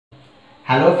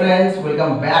Hello friends,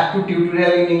 welcome back to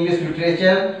Tutorial in English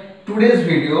Literature. Today's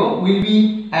video will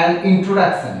be an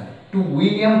introduction to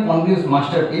William Congreve's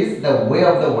masterpiece, The Way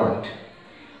of the World.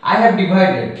 I have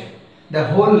divided the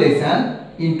whole lesson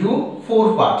into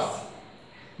 4 parts.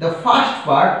 The first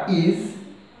part is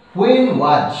when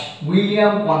was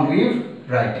William Congreve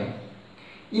writing.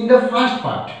 In the first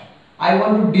part, I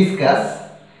want to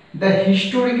discuss the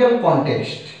historical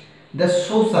context, the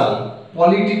social,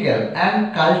 political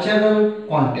and cultural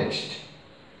context,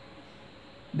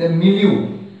 the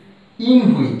milieu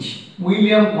in which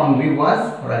William Congreve was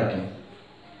writing.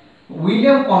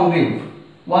 William Congreve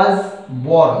was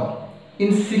born in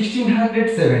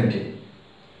 1670,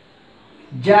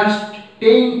 just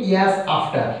 10 years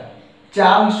after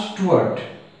Charles Stuart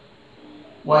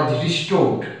was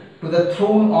restored to the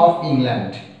throne of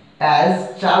England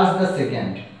as Charles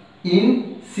II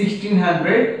in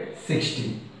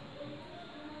 1660.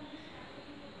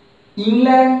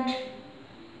 England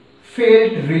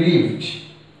felt relieved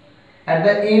at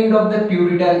the end of the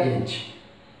Puritan age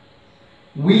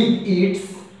with its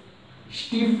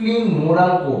stifling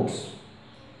moral codes,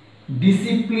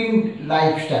 disciplined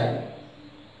lifestyle,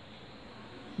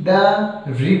 the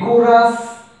rigorous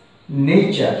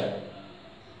nature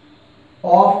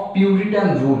of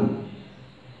Puritan rule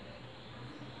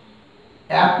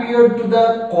appeared to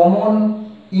the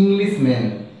common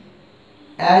Englishman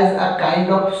as a kind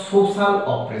of social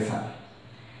oppression.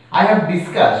 I have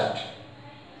discussed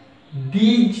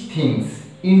these things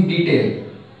in detail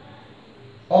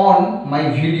on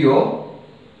my video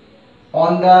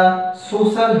on the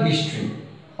social history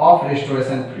of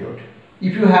Restoration period.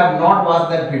 If you have not watched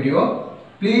that video,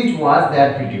 please watch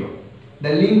that video. The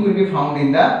link will be found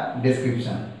in the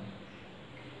description.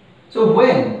 So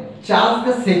when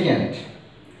Charles II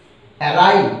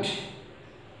arrived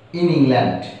in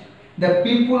England, the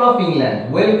people of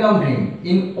England welcomed him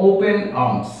in open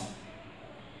arms.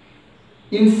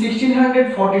 In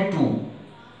 1642,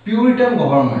 Puritan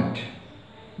government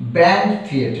banned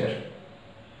theatre,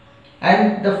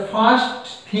 and the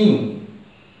first thing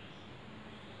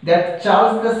that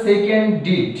Charles II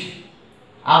did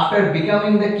after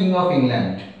becoming the King of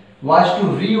England was to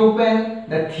reopen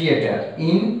the theatre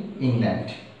in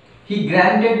England. He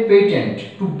granted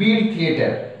patent to build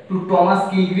theatre to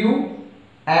Thomas Congreve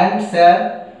and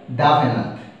Sir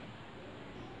Davenant.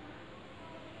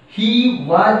 He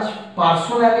was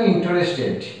personally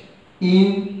interested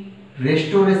in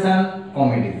Restoration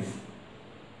comedies,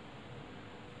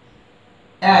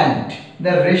 and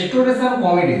the Restoration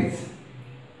comedies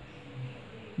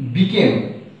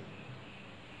became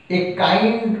a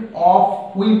kind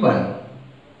of weapon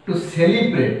to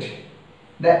celebrate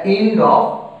the end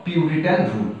of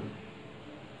Puritan rule.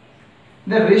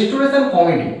 The Restoration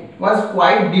comedy was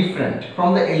quite different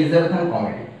from the Elizabethan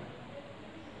comedy.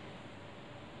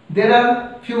 There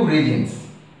are few reasons.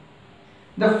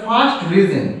 The first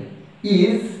reason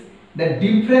is the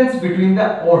difference between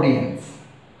the audience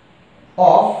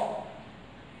of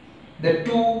the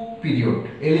two periods,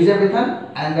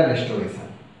 Elizabethan and the Restoration.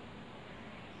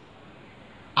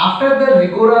 After the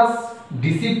rigorous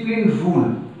disciplined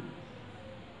rule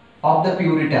of the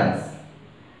Puritans,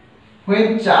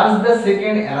 when Charles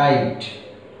II arrived,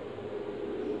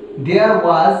 there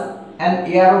was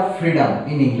an air of freedom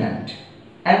in England,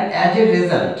 and as a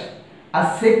result,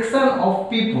 a section of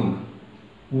people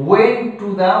went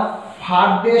to the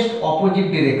farthest opposite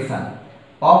direction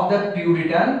of the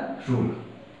Puritan rule.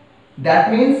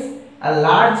 That means a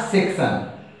large section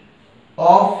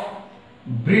of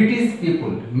British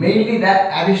people, mainly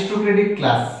the aristocratic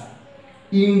class,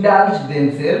 indulged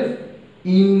themselves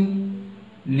in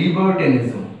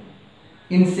libertinism,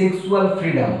 in sexual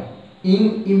freedom,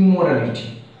 in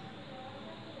immorality.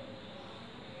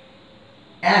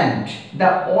 And the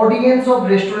audience of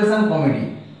Restoration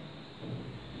comedy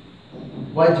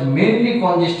was mainly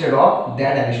consisted of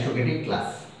that aristocratic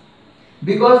class,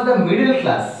 because the middle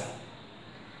class,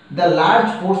 the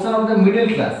large portion of the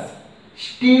middle class,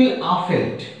 still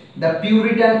upheld the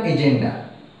Puritan agenda,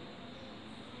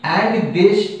 and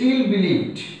they still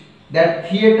believed that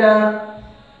theatre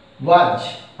was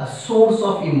a source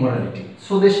of immorality.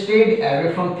 So they stayed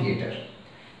away from theatre.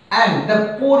 And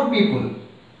the poor people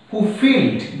who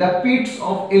filled the pits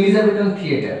of Elizabethan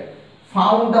theatre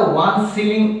found the 1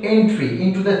 shilling entry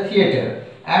into the theatre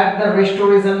at the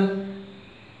Restoration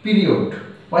period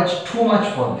was too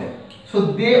much for them.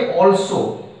 So they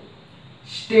also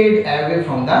stayed away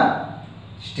from the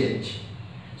stage.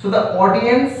 So the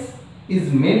audience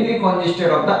is mainly consisted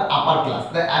of the upper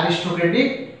class, the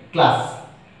aristocratic class,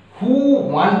 who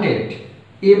wanted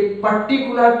a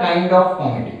particular kind of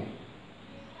comedy.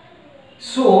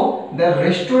 So the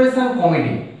Restoration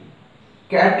comedy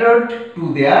catered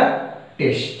to their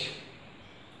taste,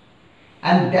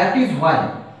 and that is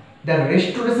why the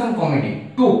Restoration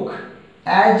comedy took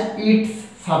as its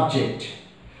subject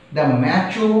the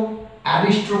macho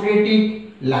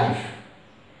aristocratic life.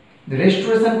 The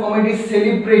Restoration comedy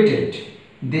celebrated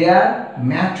their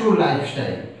macho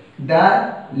lifestyle,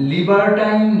 the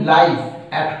libertine life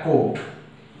at court,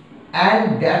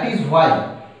 and that is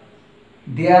why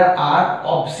there are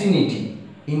obscenity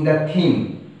in the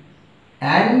theme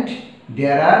and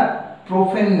there are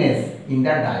profaneness in the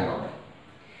dialogue.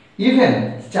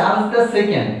 Even Charles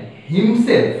II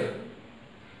himself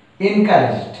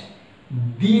encouraged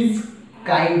this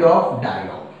kind of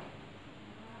dialogue.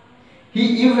 He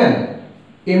even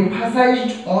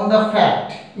emphasized on the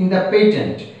fact in the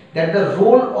patent that the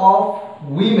role of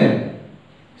women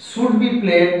should be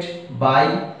played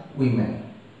by women.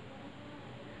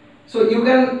 So you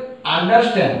can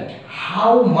understand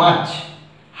how much,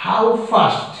 how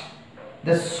fast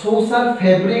the social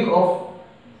fabric of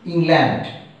England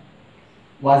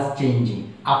was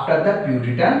changing after the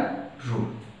Puritan rule.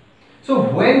 So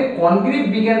when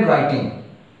Congreve began writing,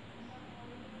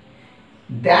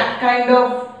 that kind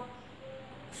of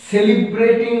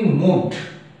celebrating mood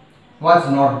was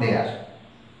not there.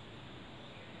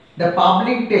 The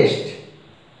public taste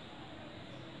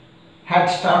had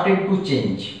started to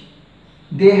change.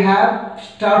 They have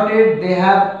started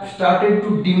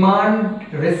to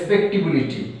demand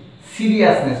respectability,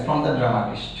 seriousness from the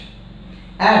dramatist.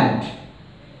 And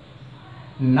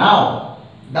now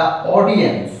the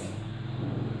audience,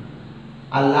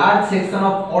 a large section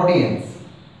of audience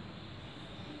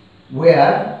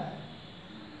were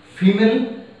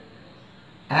female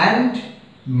and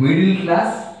middle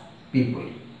class people.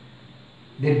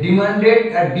 They demanded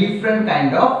a different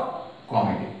kind of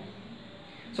comedy.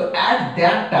 So at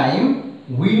that time,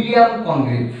 William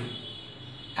Congreve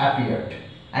appeared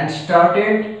and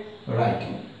started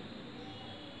writing.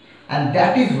 And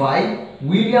that is why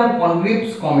William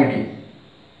Congreve's comedy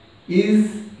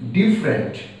is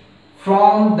different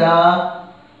from the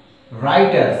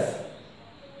writers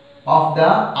of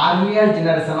the earlier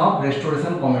generation of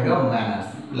Restoration Comedy of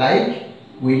Manners like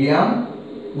William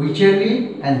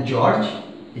Wycherley and George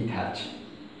Ithard.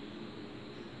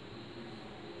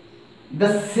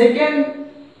 The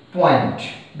second point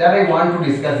that I want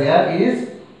to discuss here is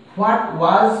what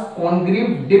was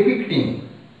Congreve depicting,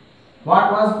 what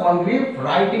was Congreve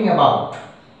writing about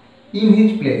in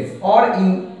his plays or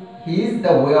in his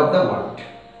The Way of the World.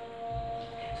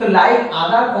 So like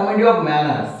other comedy of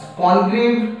manners,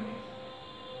 Congreve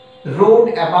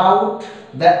wrote about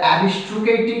the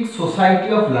aristocratic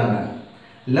society of London.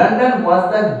 London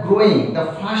was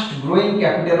the fast growing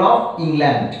capital of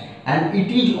England, and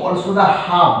it is also the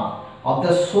hub of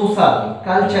the social,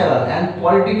 cultural and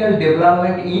political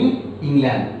development in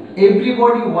England.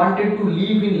 Everybody wanted to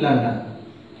live in London,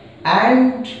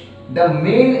 and the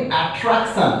main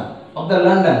attraction of the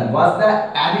London was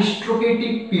the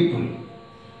aristocratic people.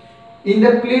 In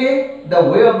the play The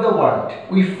Way of the World,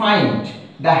 we find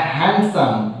the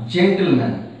handsome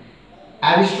gentlemen,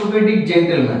 aristocratic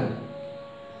gentlemen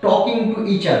talking to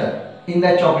each other in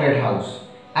the chocolate house,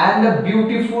 and the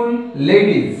beautiful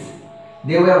ladies,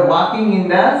 they were walking in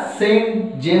the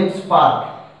St. James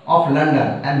Park of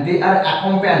London, and they are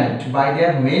accompanied by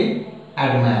their male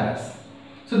admirers.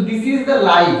 So this is the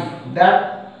life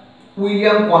that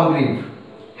William Congreve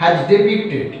has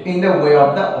depicted in The Way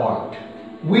of the World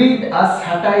with a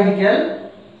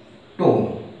satirical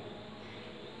tone.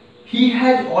 He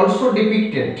has also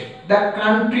depicted the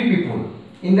country people.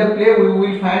 In the play we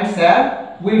will find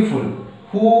Sir Wilful,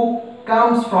 who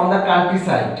comes from the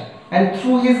countryside, and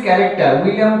through his character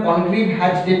William Congreve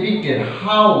has depicted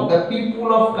how the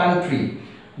people of country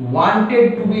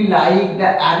wanted to be like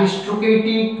the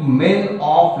aristocratic men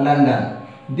of London.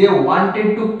 They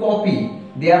wanted to copy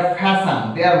their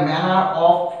fashion, their manner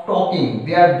of talking,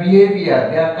 their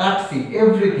behavior, their courtesy,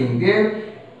 everything.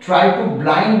 They try to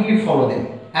blindly follow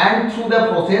them, and through the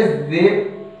process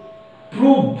they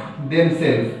prove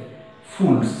themselves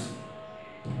fools.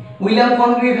 William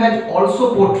Congreve has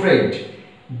also portrayed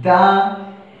the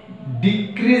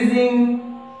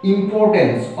decreasing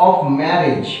importance of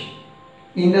marriage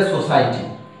in the society,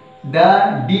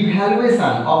 the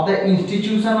devaluation of the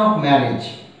institution of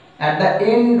marriage at the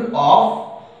end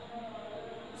of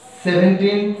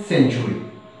 17th century.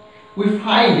 We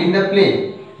find in the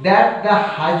play that the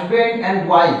husband and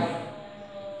wife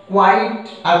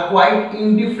are quite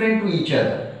indifferent to each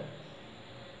other,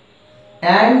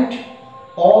 and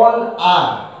all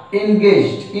are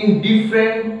engaged in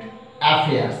different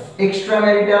affairs,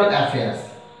 extramarital affairs.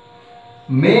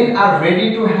 Men are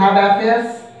ready to have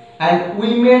affairs and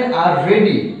women are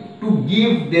ready to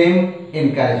give them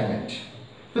encouragement.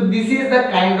 So this is the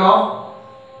kind of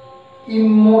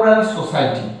immoral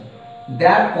society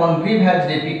that Congreve has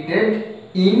depicted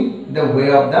in The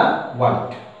Way of the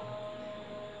World.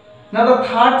 Now the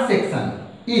third section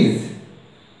is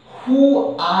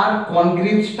who are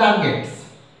Congreve's targets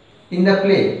in the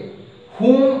play.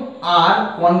 Whom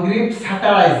are Congreve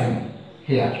satirizing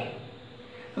here?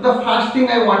 So the first thing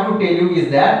I want to tell you is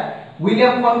that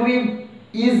William Congreve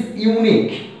is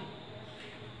unique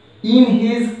in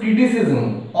his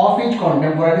criticism of his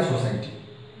contemporary society.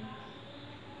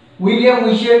 William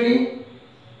Wycherley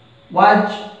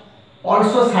was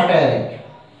also satiric.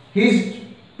 His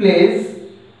plays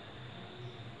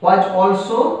was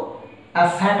also a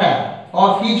satire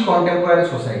of his contemporary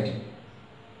society.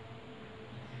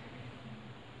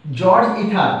 George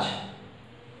Ethard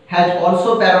has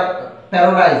also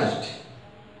parodized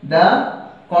the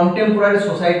contemporary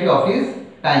society of his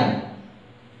time.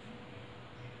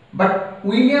 But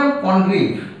William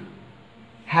Congreve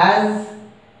has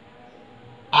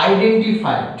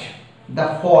identified the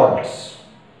faults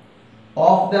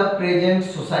of the present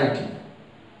society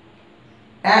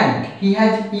and he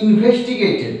has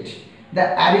investigated the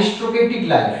aristocratic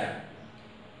life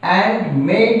and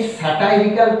made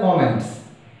satirical comments,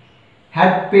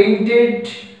 had painted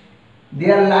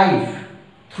their life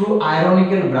through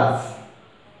ironical brush.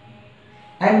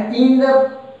 And in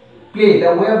the play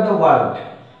The Way of the World,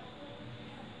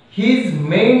 his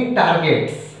main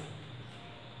targets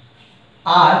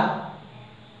are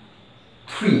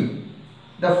three.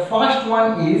 The first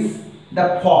one is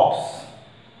the fops,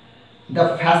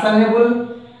 the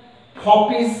fashionable,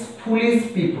 foppish,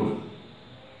 foolish people.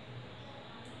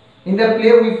 In the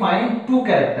play we find two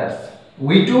characters,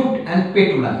 witted and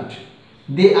petulant.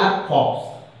 They are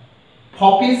fops,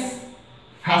 foppish,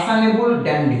 fashionable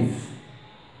dandies.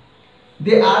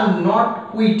 They are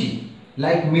not witty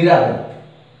like Mirabell,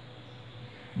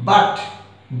 but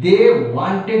they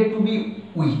wanted to be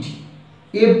witty.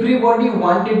 Everybody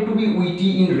wanted to be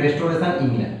witty in Restoration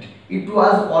England. It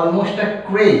was almost a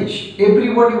craze.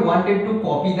 Everybody wanted to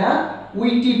copy the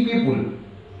witty people.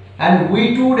 And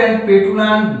witted and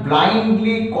petulant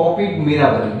blindly copied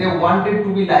Mirabell. They wanted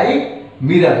to be like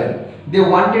Mirabell. They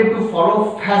wanted to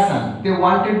follow fashion. They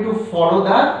wanted to follow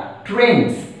the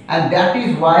trends. And that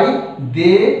is why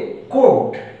they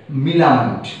quote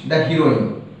Millamant, the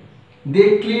heroine.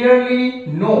 They clearly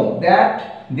know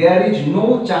that there is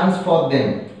no chance for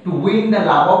them to win the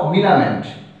love of Millamant,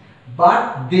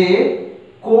 but they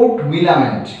quote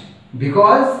Millamant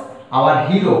because our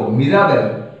hero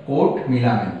Mirabell quote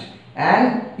Millamant,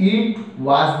 and it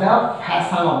was the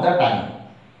fashion of the time.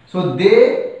 So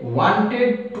they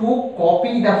wanted to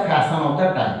copy the fashion of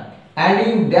the time, and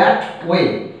in that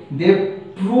way they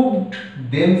proved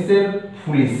themselves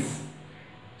foolish.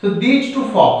 So these two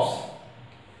fops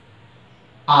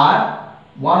are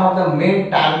one of the main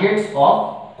targets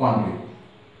of Congreve,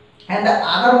 and the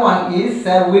other one is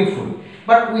Sir Wilful.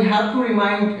 But we have to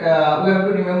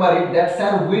remember it that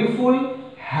Sir Wilful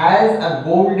has a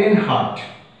golden heart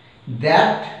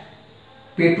that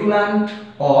petulant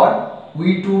or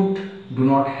witted do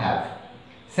not have.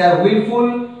 Sir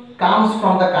Wilful comes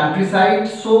from the countryside,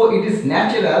 so it is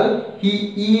natural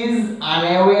he is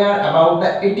unaware about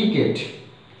the etiquette,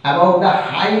 about the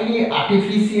highly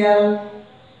artificial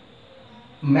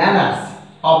manners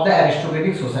of the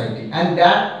aristocratic society, and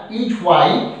that is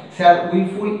why Sir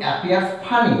Wilful appears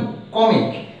funny,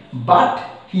 comic, but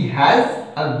he has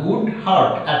a good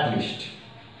heart at least.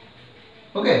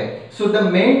 Okay, so the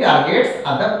main targets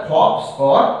are the fops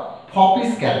or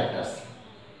foppish characters.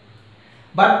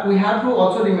 But we have to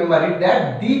also remember it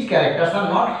that these characters are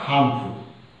not harmful.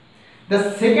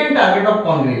 The second target of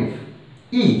Congreve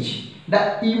is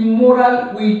the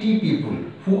immoral, witty people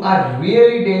who are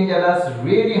really dangerous,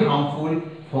 really harmful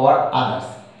for others.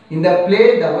 In the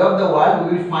play The Way of the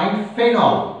World, we will find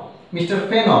Fenall. Mr.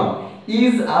 Fenall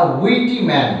is a witty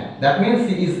man. That means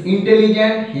he is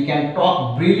intelligent, he can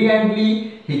talk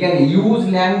brilliantly, he can use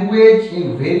language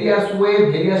in various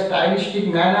ways, various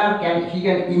stylistic manner, he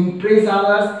can impress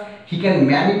others, he can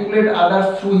manipulate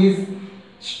others through his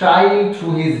style,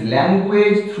 through his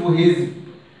language, through his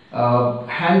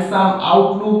handsome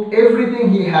outlook,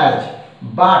 everything he has.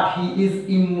 But he is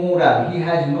immoral, he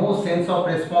has no sense of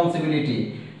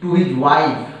responsibility to his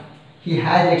wife, he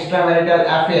has extramarital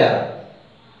affair,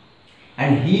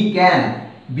 and he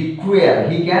can be cruel,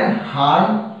 he can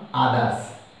harm others.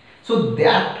 So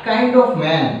that kind of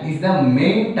man is the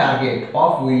main target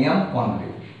of William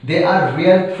Congreve. They are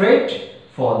real threat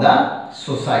for the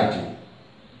society.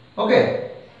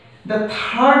 Okay. The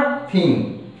third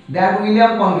thing that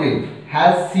William Congreve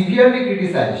has severely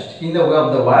criticized in the way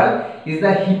of the world is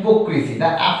the hypocrisy, the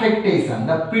affectation,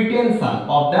 the pretension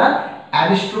of the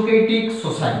aristocratic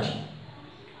society.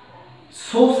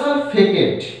 Social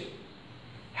facade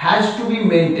has to be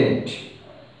maintained,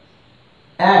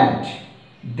 and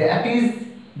that is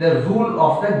the rule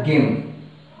of the game.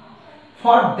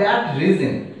 For that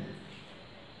reason,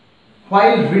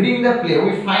 while reading the play,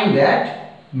 we find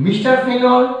that Mr.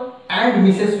 Fennel and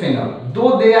Mrs. Fennel,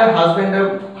 though they are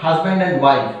husband and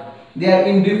wife, they are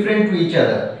indifferent to each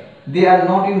other, they are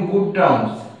not in good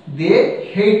terms, they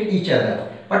hate each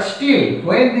other, but still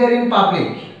when they are in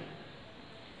public,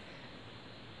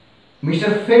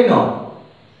 Mr. Fennel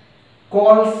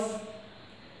calls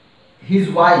his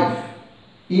wife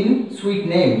in sweet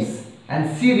names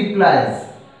and she replies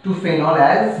to Fennel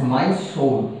as my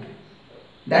soul.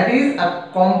 That is a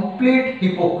complete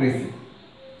hypocrisy.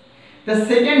 The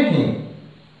second thing,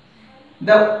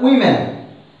 the women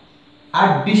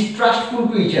are distrustful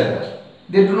to each other.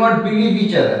 They do not believe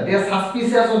each other. They are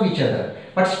suspicious of each other.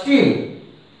 But still,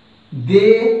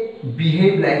 they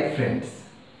behave like friends.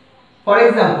 For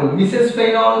example, Mrs.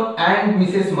 Fennel and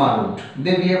Mrs. Marwood,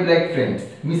 they behave like friends.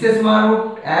 Mrs.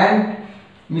 Marwood and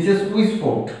Mrs.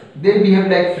 Wisford, they behave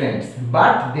like friends.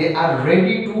 But they are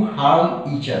ready to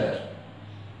harm each other.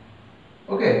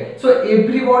 Okay, so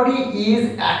everybody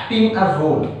is acting a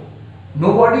role.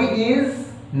 Nobody is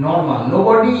normal.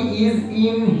 Nobody is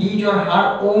in his or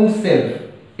her own self.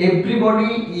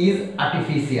 Everybody is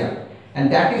artificial.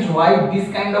 And that is why this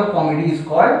kind of comedy is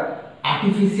called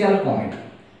artificial comedy.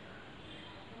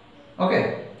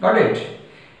 Okay, got it?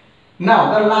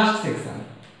 Now the last section.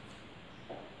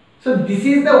 So this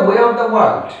is the way of the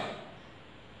world.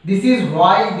 This is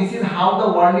how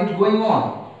the world is going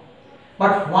on.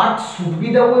 But what should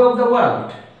be the way of the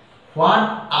world?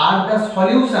 What are the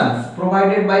solutions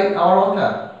provided by our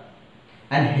author?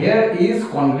 And here is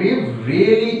Congreve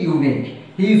really unique.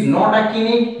 He is not a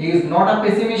cynic, he is not a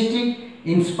pessimistic.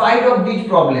 In spite of these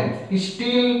problems, he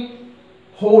still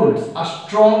holds a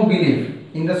strong belief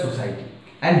in the society.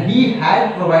 And he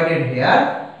had provided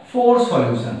here 4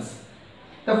 solutions.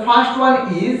 The first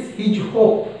one is his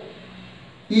hope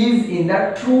is in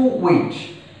the true wit.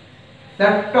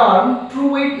 The term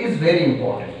true wit is very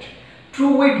important.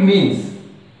 True wit means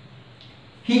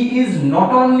he is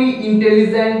not only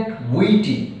intelligent,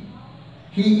 witty,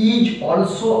 he is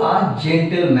also a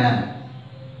gentleman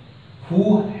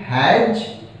who has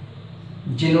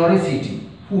generosity,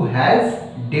 who has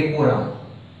decorum.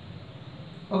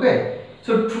 Okay,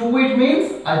 so true wit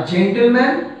means a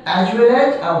gentleman as well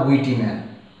as a witty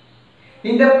man.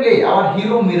 In the play, our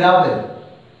hero Mirabel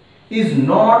is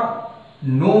no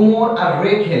more a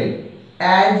Rachel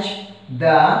as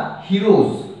the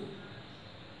heroes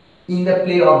in the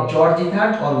play of George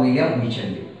III or William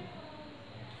Congreve.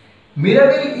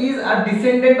 Mirabel is a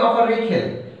descendant of a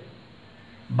Rachel,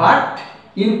 but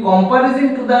in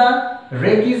comparison to the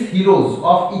Raki's heroes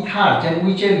of Ithard and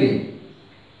Wycherley,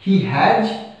 he has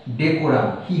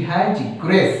decorum, he has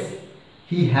grace,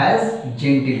 he has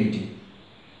gentility.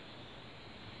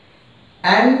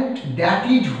 And that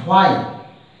is why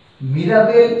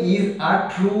Mirabel is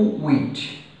a true wit.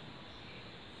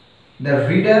 The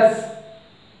readers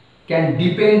can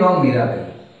depend on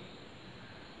Mirabel.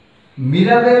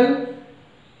 Mirabel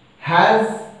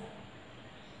has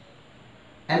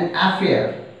an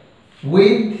affair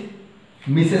with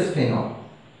Mrs. Fennel,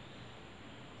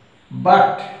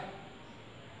 but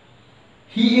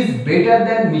he is better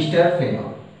than Mr.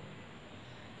 Fennel.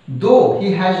 Though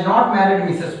he has not married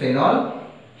Mrs. Fennel,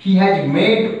 he has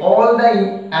made all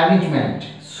the arrangement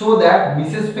so that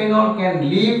Mrs. Fennel can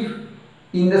live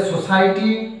in the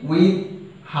society with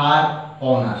her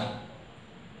honor.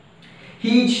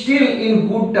 He is still in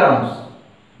good terms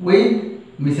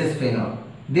with Mrs. Fennel.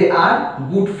 They are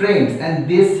good friends and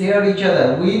they share each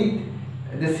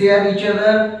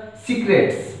other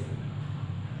secrets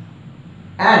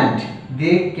and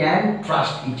they can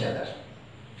trust each other.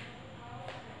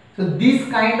 So this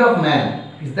kind of man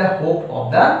is the hope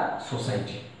of the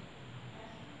society.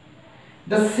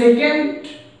 The second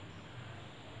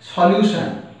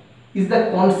solution is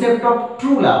the concept of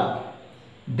true love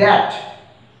that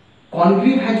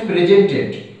Congreve has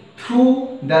presented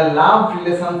through the love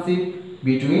relationship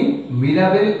between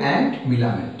Mirabel and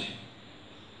Millamant.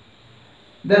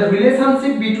 The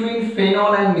relationship between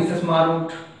Fennel and Mrs.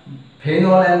 Marwood,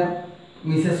 Fennel and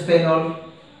Mrs. Fennel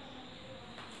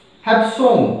have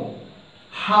shown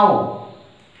how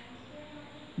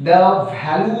the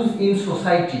values in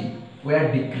society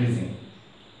were decreasing,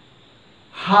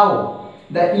 how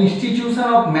the institution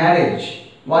of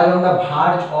marriage was on the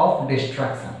verge of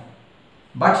destruction.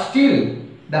 But still,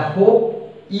 the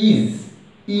hope is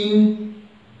in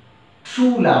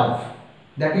true love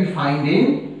that we find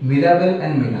in Mirabel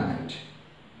and Millamant.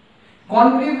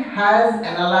 Congreve has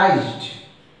analyzed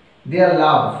their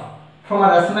love from a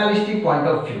rationalistic point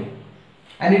of view,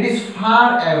 and it is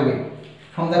far away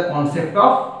from the concept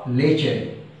of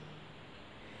lechery.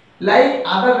 Like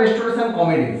other restoration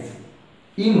comedies,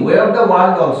 in Way of the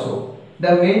World also,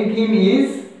 the main theme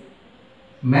is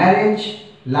marriage,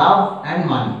 love and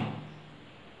money.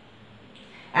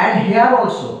 And here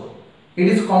also, it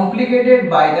is complicated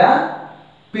by the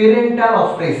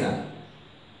parental oppression,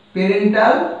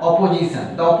 parental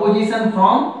opposition, the opposition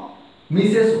from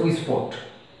Mrs. Wisport.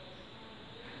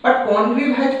 But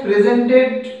Congreve has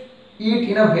presented it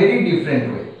in a very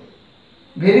different way,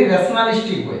 very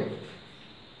rationalistic way.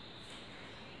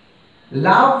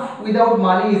 Love without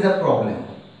money is a problem,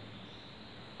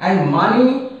 and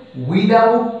money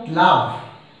without love,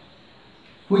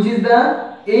 which is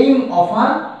the aim of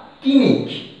a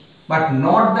cynic, but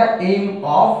not the aim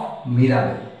of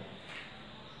Mirabel.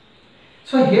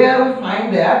 So here we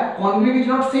find that Congreve is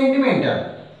not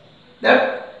sentimental,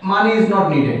 that money is not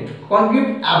needed.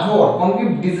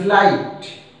 Congreve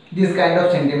disliked this kind of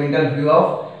sentimental view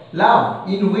of love,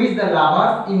 in which the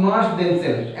lovers immerse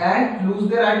themselves and lose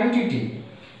their identity.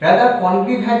 Rather,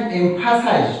 Congreve has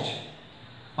emphasized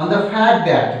on the fact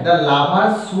that the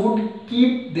lovers should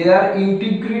keep their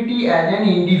integrity as an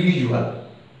individual.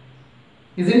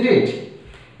 Isn't it?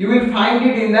 You will find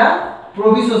it in the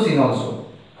Proviso scene also,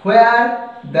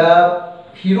 where the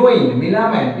heroine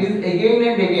Millamant is again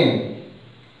and again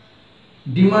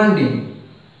demanding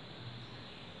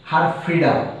her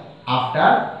freedom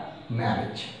after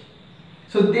marriage.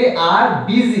 So they are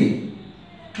busy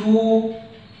to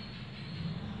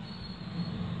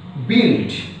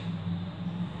build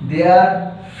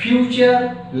their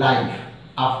future life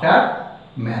after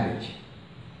marriage.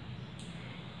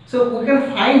 So we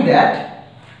can find that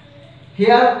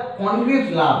here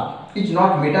Congreve's love is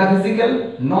not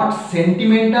metaphysical, not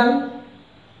sentimental,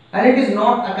 and it is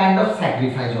not a kind of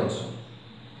sacrifice also.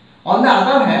 On the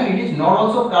other hand, it is not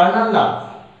also carnal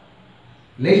love,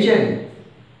 lechery.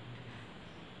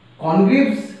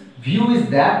 Congreve's view is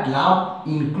that love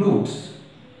includes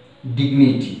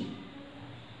dignity,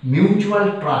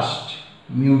 mutual trust,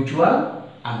 mutual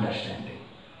understanding.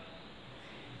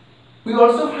 We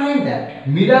also find that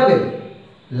Mirabel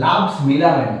loves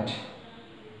Millamant,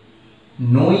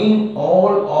 knowing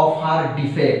all of her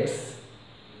defects,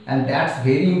 and that's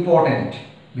very important,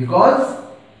 because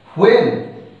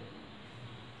when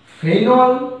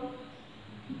Fainall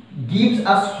gives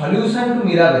a solution to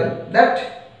Mirabel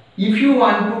that if you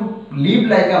want to live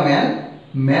like a man,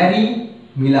 marry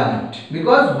Millamant,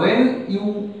 because when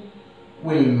you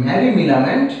will marry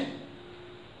Millamant,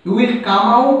 you will come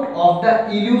out of the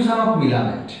illusion of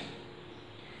Millamant.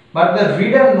 But the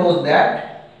reader knows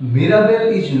that Mirabel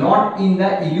is not in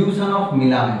the illusion of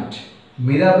Millamant.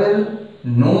 Mirabel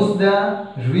knows the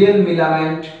real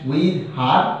Millamant with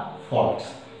her faults,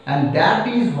 and that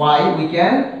is why we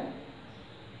can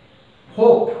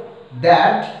hope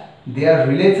that their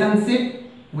relationship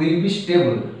will be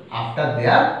stable after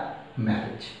their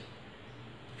marriage.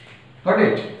 Got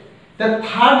it? The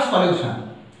third solution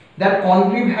that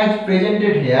Congreve has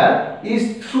presented here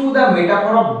is through the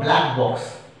metaphor of black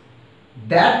box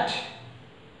that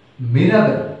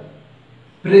Mirabel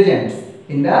presents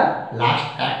in the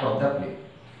last act of the play.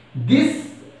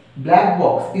 This black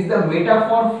box is the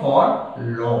metaphor for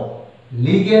law,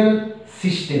 legal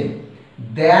system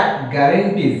that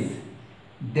guarantees,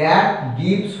 that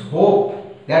gives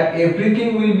hope that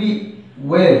everything will be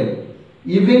well,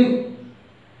 even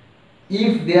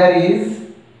if there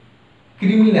is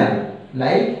criminal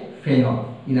like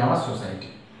Fainall in our society.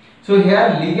 So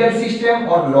here legal system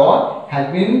or law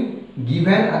has been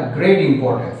given a great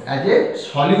importance as a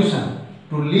solution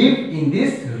to live in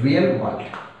this real world.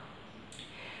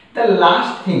 The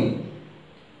last thing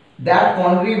that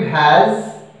Congreve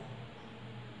has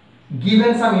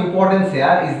given some importance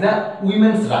here is the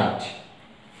women's right.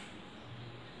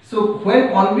 So when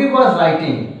Congreve was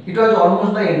writing, it was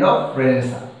almost the end of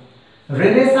Renaissance.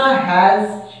 Renaissance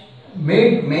has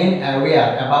made men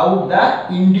aware about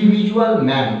the individual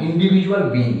man, individual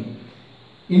being.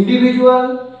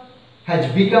 Individual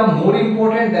has become more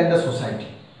important than the society.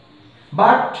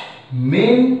 But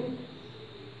men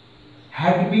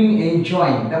had been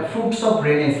enjoying the fruits of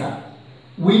Renaissance.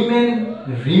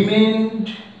 Women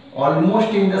remained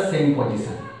almost in the same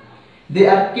position. They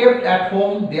are kept at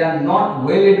home, they are not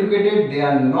well educated, they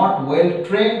are not well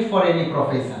trained for any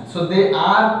profession. So they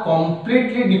are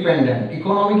completely dependent,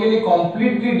 economically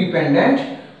completely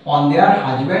dependent on their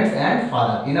husbands and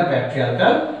father in a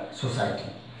patriarchal society.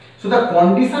 So the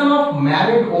condition of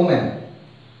married women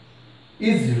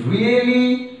is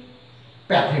really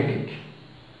pathetic.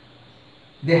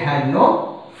 They had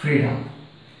no freedom.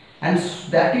 And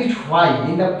that is why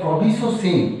in the proviso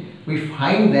scene we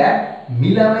find that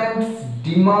Millamant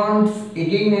demands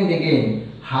again and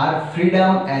again her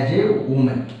freedom as a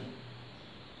woman.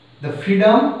 The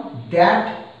freedom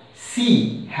that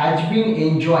she has been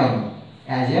enjoying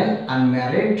as an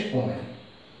unmarried woman.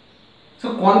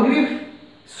 So Congreve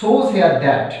shows here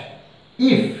that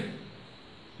if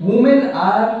women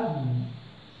are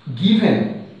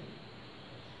given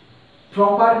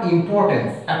proper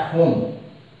importance at home,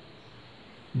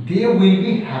 they will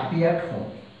be happy at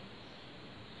home.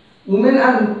 Women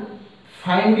are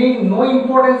finding no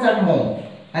importance at home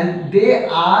and they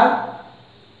are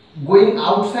going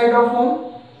outside of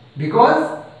home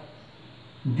because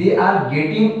they are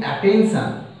getting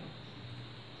attention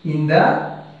in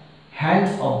the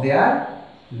hands of their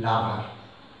lover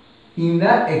in the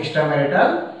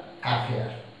extramarital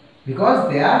affair,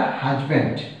 because their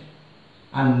husband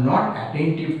are not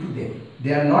attentive to them,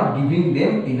 they are not giving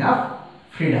them enough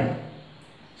freedom.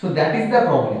 So that is the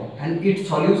problem, and its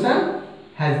solution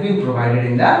has been provided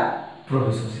in the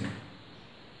proviso scene.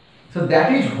 So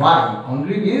that is why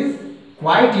Congreve is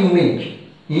quite unique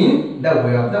in the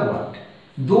way of the world.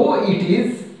 Though it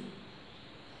is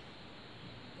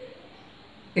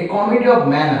a comedy of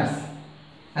manners,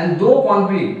 and though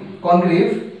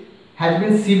Congreve has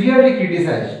been severely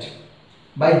criticized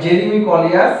by Jeremy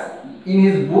Colliers in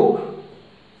his book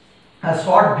A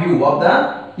Short View of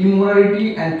the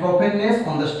Immorality and Profaneness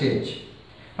on the Stage,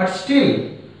 but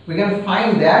still we can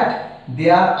find that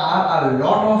there are a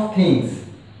lot of things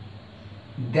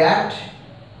that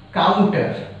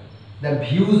counter the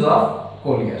views of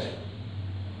Collier.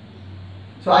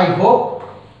 So I hope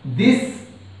this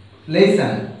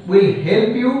lesson will help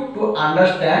you to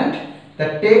understand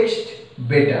the text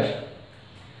better.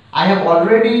 I have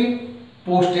already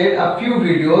posted a few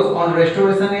videos on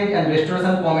Restoration Age and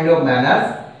Restoration Comedy of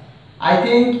Manners. I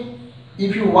think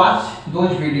if you watch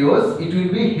those videos, it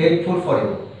will be helpful for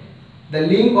you. The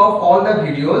link of all the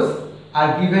videos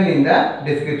are given in the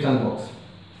description box.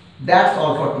 That's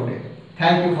all for today.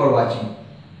 Thank you for watching.